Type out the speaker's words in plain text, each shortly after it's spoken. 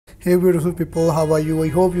Hey beautiful people, how are you? I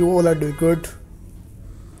hope you all are doing good.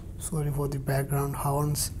 Sorry for the background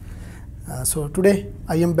horns. So today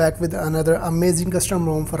I am back with another amazing custom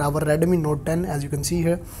ROM for our Redmi Note 10. As you can see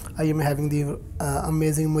here, I am having the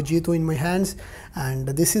amazing Mojito in my hands, and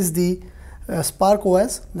this is the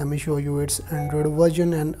SparkOS. Let me show you its Android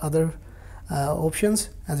version and other options.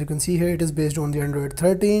 As you can see here, it is based on the Android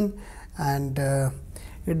 13, and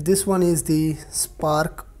this one is the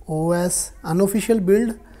SparkOS unofficial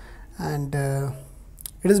build, and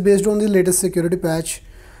it is based on the latest security patch.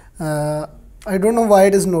 I don't know why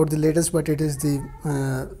it is not the latest, but it is the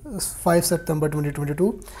 5 September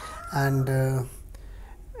 2022, and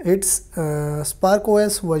its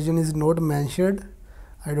SparkOS version is not mentioned.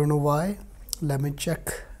 I don't know why. Let me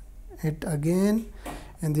check it again.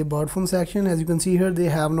 In the about phone section, as you can see here, they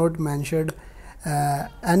have not mentioned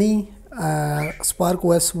any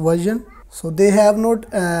SparkOS version. So they have not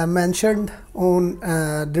mentioned on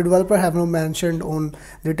the developer have not mentioned on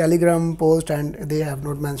the Telegram post, and they have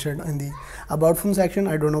not mentioned in the about phone section.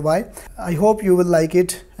 I don't know why. I hope you will like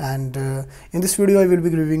it, and in this video I will be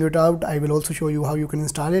reviewing it out. I will also show you how you can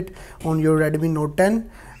install it on your Redmi Note 10.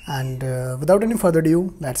 And without any further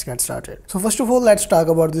ado, let's get started. So first of all, let's talk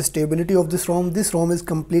about the stability of this ROM. This ROM is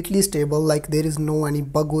completely stable, like there is no any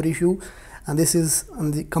bug or issue, and this is on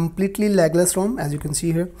the completely lagless ROM. As you can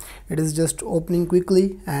see here, it is just opening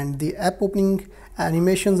quickly, and the app opening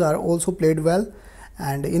animations are also played well.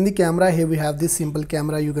 And in the camera, here we have this simple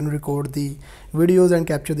camera. You can record the videos and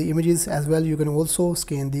capture the images as well. You can also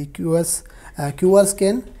scan the QR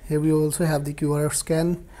scan. Here we also have the QR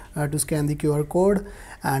scan to scan the QR code,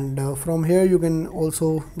 and from here you can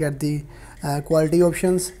also get the quality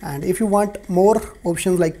options. And if you want more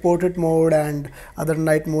options like portrait mode and other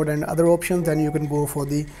night mode and other options, then you can go for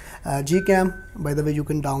the Gcam. By the way, you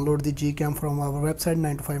can download the Gcam from our website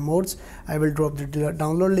 9to5 modes. I will drop the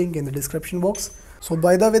download link in the description box. So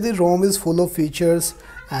by the way, the ROM is full of features,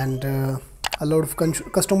 and a lot of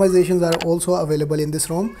customizations are also available in this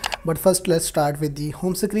ROM. But first, let's start with the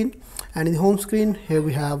home screen. And in the home screen, here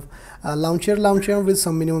we have a launcher with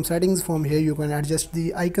some minimum settings. From here you can adjust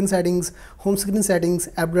the icon settings, home screen settings,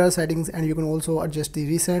 app drawer settings, and you can also adjust the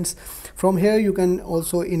recents. From here you can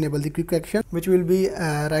also enable the quick action, which will be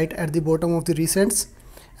right at the bottom of the recents,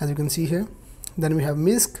 as you can see here. Then we have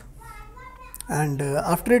MISC, and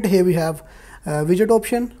after it, here we have widget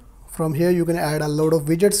option. From here you can add a lot of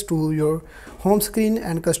widgets to your home screen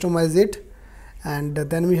and customize it. And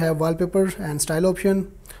then we have wallpaper and style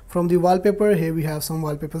option. From the wallpaper, here we have some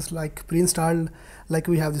wallpapers like pre-installed, like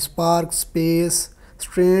we have the spark, space,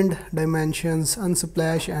 strained, dimensions,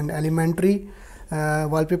 unsplash, and elementary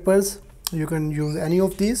wallpapers. You can use any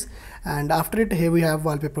of these. And after it, here we have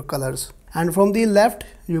wallpaper colors. And from the left,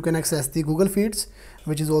 you can access the Google Feeds,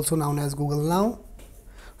 which is also known as Google Now.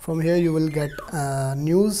 From here you will get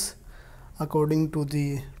news according to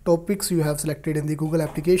the topics you have selected in the Google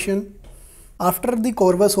application. After the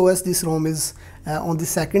Corvus OS, this ROM is on the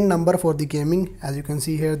second number for the gaming. As you can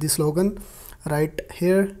see here, the slogan right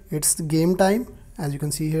here, it's game time, as you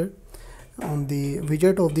can see here on the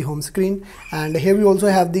widget of the home screen. And here we also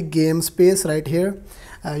have the game space right here.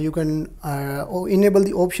 You can enable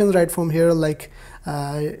the options right from here, like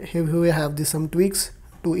here we have some tweaks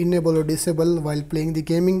to enable or disable while playing the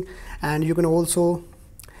gaming. And you can also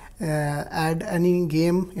add any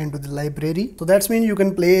game into the library. So that's mean you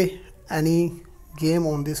can play any game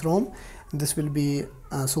on this ROM. This will be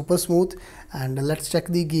super smooth. And let's check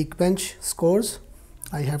the Geekbench scores.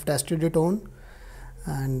 I have tested it on,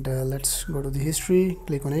 and let's go to the history,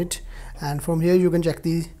 click on it, and from here you can check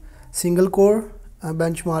the single core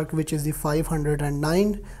benchmark, which is the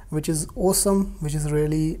 509, which is awesome, which is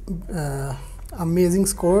really amazing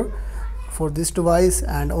score for this device.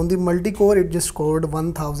 And on the multi-core, it just scored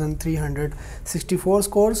 1364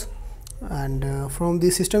 scores. And from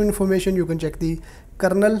the system information, you can check the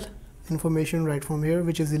kernel information right from here,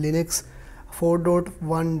 which is the Linux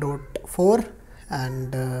 4.1.4,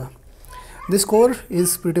 and this core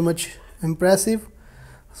is pretty much impressive,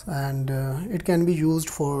 and it can be used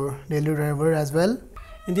for daily driver as well.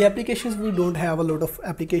 In the applications, we don't have a lot of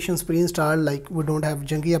applications pre-installed, like we don't have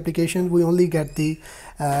junky applications. We only get the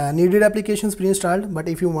needed applications pre-installed. But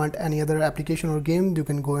if you want any other application or game, you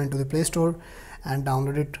can go into the Play Store and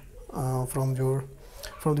download it from the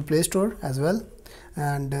Play Store as well.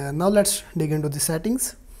 And now let's dig into the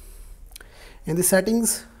settings. In the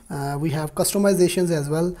settings, we have customizations as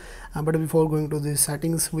well, but before going to the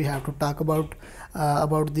settings, we have to talk about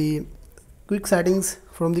the quick settings.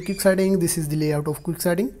 From the quick setting, this is the layout of quick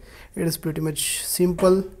setting. It is pretty much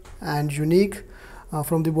simple and unique.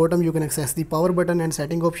 From the bottom you can access the power button and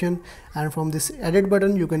setting option, and from this edit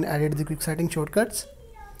button you can edit the quick setting shortcuts.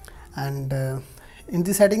 And in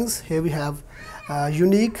the settings, here we have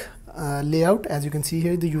unique layout. As you can see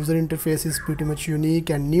here, the user interface is pretty much unique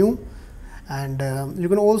and new, and you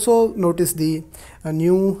can also notice the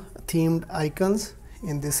new themed icons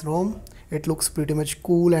in this ROM. It looks pretty much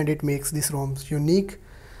cool and it makes this ROM unique.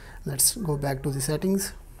 Let's go back to the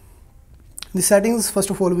settings. The settings, first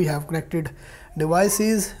of all, we have connected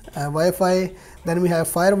devices, Wi-Fi, then we have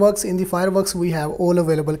fireworks. In the fireworks we have all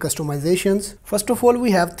available customizations. First of all,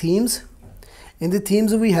 we have themes. In the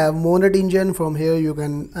themes we have Monet engine. From here you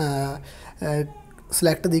can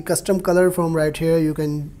select the custom color. From right here you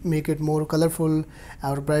can make it more colorful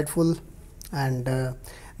or brightful. And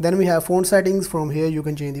then we have font settings. From here you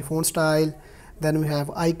can change the font style. Then we have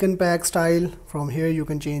icon pack style. From here you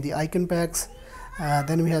can change the icon packs.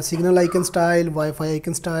 Then we have signal icon style, Wi-Fi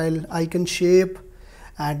icon style, icon shape,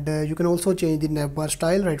 and you can also change the navbar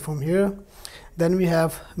style right from here. Then we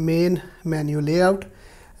have main menu layout.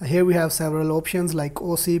 Here we have several options like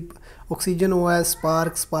OSIP, Oxygen OS,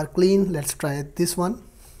 Spark Clean. Let's try this one.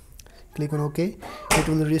 Click on OK. It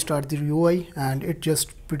will restart the UI, and it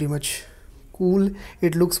just pretty much cool.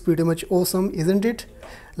 It looks pretty much awesome, isn't it?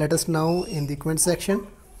 Let us know in the comment section.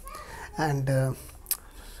 And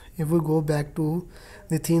if we go back to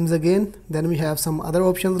the themes again, then we have some other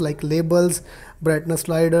options like labels, brightness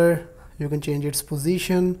slider. You can change its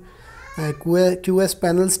position, QS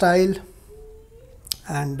panel style,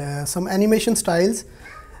 and some animation styles.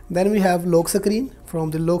 Then we have lock screen.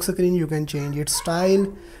 From the lock screen you can change its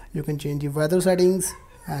style, you can change the weather settings,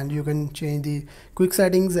 and you can change the quick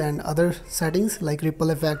settings and other settings like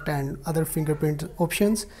ripple effect and other fingerprint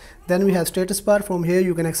options. Then we have status bar. From here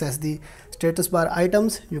you can access the status bar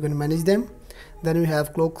items, you can manage them. Then we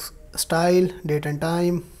have clock style, date and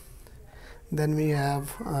time. Then we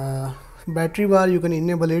have battery bar. You can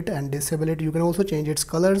enable it and disable it. You can also change its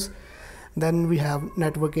colors. Then we have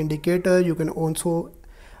network indicator. You can also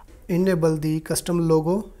enable the custom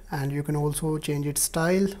logo, and you can also change its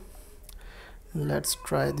style. Let's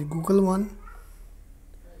try the Google one,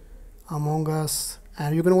 Among Us,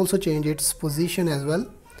 and you can also change its position as well.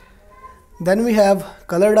 Then we have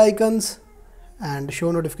colored icons and show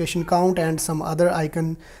notification count and some other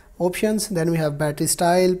icon options. Then we have battery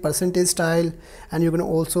style, percentage style, and you can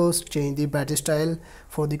also change the battery style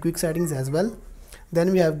for the quick settings as well.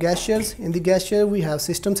 Then we have gestures. In the gesture we have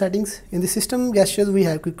system settings. In the system gestures we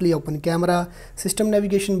have quickly open camera, system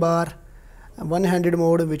navigation bar, one-handed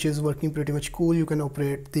mode, which is working pretty much cool. You can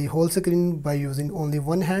operate the whole screen by using only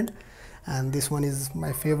one hand, and this one is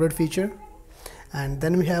my favorite feature. And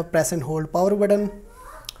then we have press and hold power button,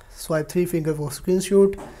 swipe 3 finger for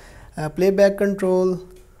screenshot, playback control,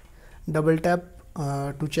 double tap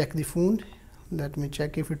to check the phone. Let me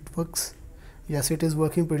check if it works. Yes, it is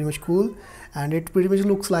working pretty much cool, and it pretty much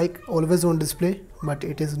looks like always on display, but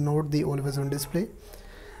it is not the always on display.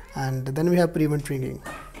 And then we have prevent ringing.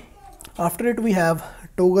 After it we have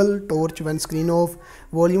toggle torch when screen off,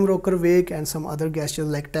 volume rocker wake, and some other gestures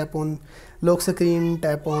like tap on lock screen,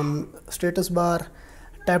 tap on status bar,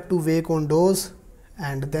 tap to wake on doors.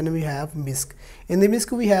 And then we have MISC. In the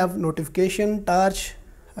MISC we have notification torch,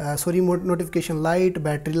 notification light,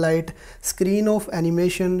 battery light, screen off,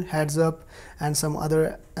 animation, heads up, and some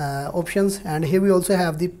other options. And here we also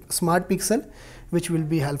have the smart pixel, which will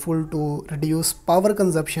be helpful to reduce power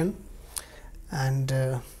consumption.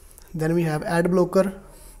 And then we have ad blocker,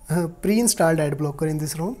 pre-installed ad blocker in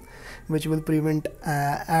this ROM, which will prevent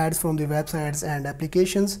ads from the websites and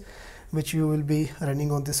applications which you will be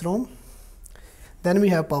running on this ROM. Then we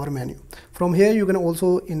have power menu. From here you can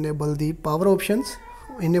also enable the power options,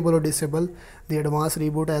 enable or disable the advanced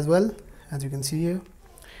reboot as well. As you can see here,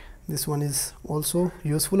 this one is also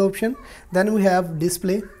useful option. Then we have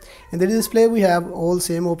display. In the display we have all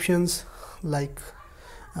same options like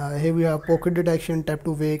here we have pocket detection, tap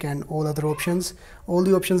to wake, and all other options. All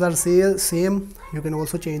the options are same. You can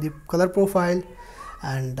also change the color profile.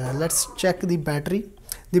 And let's check the battery.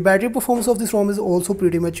 The battery performance of this ROM is also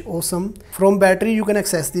pretty much awesome. From battery you can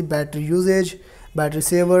access the battery usage, battery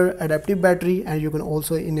saver, adaptive battery, and you can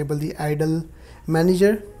also enable the idle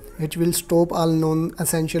manager. It will stop all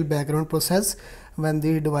non-essential background process when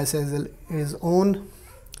the device is on.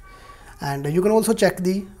 And you can also check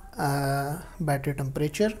the battery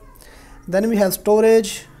temperature. Then we have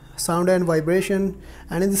storage, sound and vibration,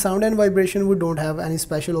 and in the sound and vibration we don't have any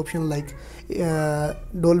special option like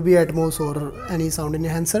Dolby Atmos or any sound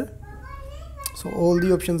enhancer. So all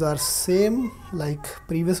the options are same like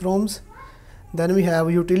previous ROMs. Then we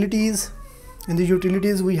have utilities. In the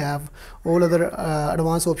utilities, we have all other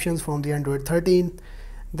advanced options from the Android 13.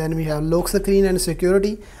 Then we have lock screen and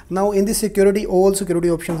security. Now in the security, all security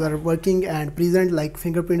options are working and present, like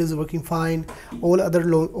fingerprint is working fine. All other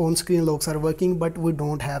on-screen locks are working, but we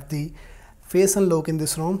don't have the face unlock in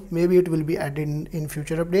this ROM. Maybe it will be added in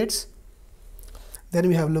future updates. Then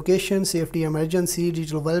we have location, safety, emergency,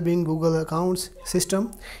 digital well-being, Google accounts,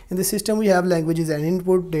 system. In the system, we have languages and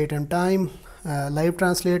input, date and time, live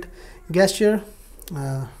translate, gesture,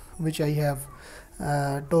 which I have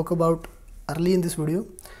talked about early in this video.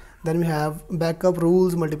 Then we have backup,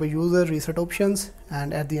 rules, multiple user, reset options,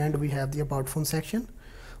 and at the end we have the about phone section.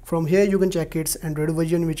 From here you can check its Android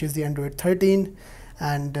version, which is the Android 13,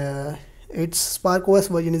 and its SparkOS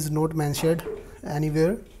version is not mentioned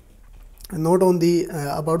anywhere, not on the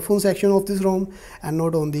about phone section of this ROM, and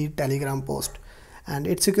not on the Telegram post. And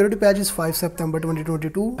its security patch is 5 September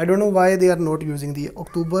 2022. I don't know why they are not using the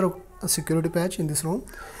October security patch in this ROM.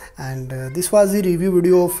 And this was the review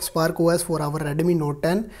video of SparkOS for our Redmi Note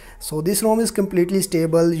 10. So this ROM is completely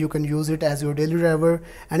stable. You can use it as your daily driver.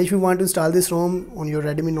 And if you want to install this ROM on your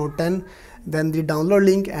Redmi Note 10, then the download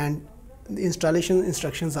link and the installation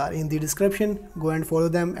instructions are in the description. Go and follow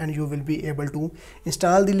them and you will be able to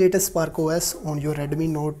install the latest SparkOS on your Redmi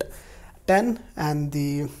Note 10. And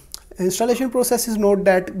the installation process is not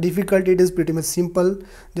that difficult. It is pretty much simple.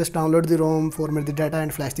 Just download the ROM, format the data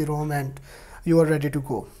and flash the ROM, and you are ready to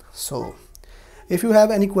go. So if you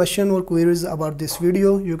have any question or queries about this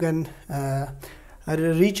video, you can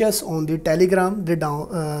reach us on the Telegram.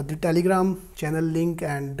 The Telegram channel link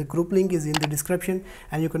and the group link is in the description,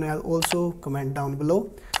 and you can also comment down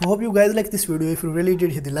below. So hope you guys like this video. If you really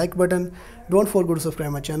did, hit the like button. Don't forget to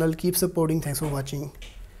subscribe my channel. Keep supporting. Thanks for watching.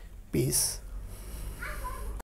 Peace.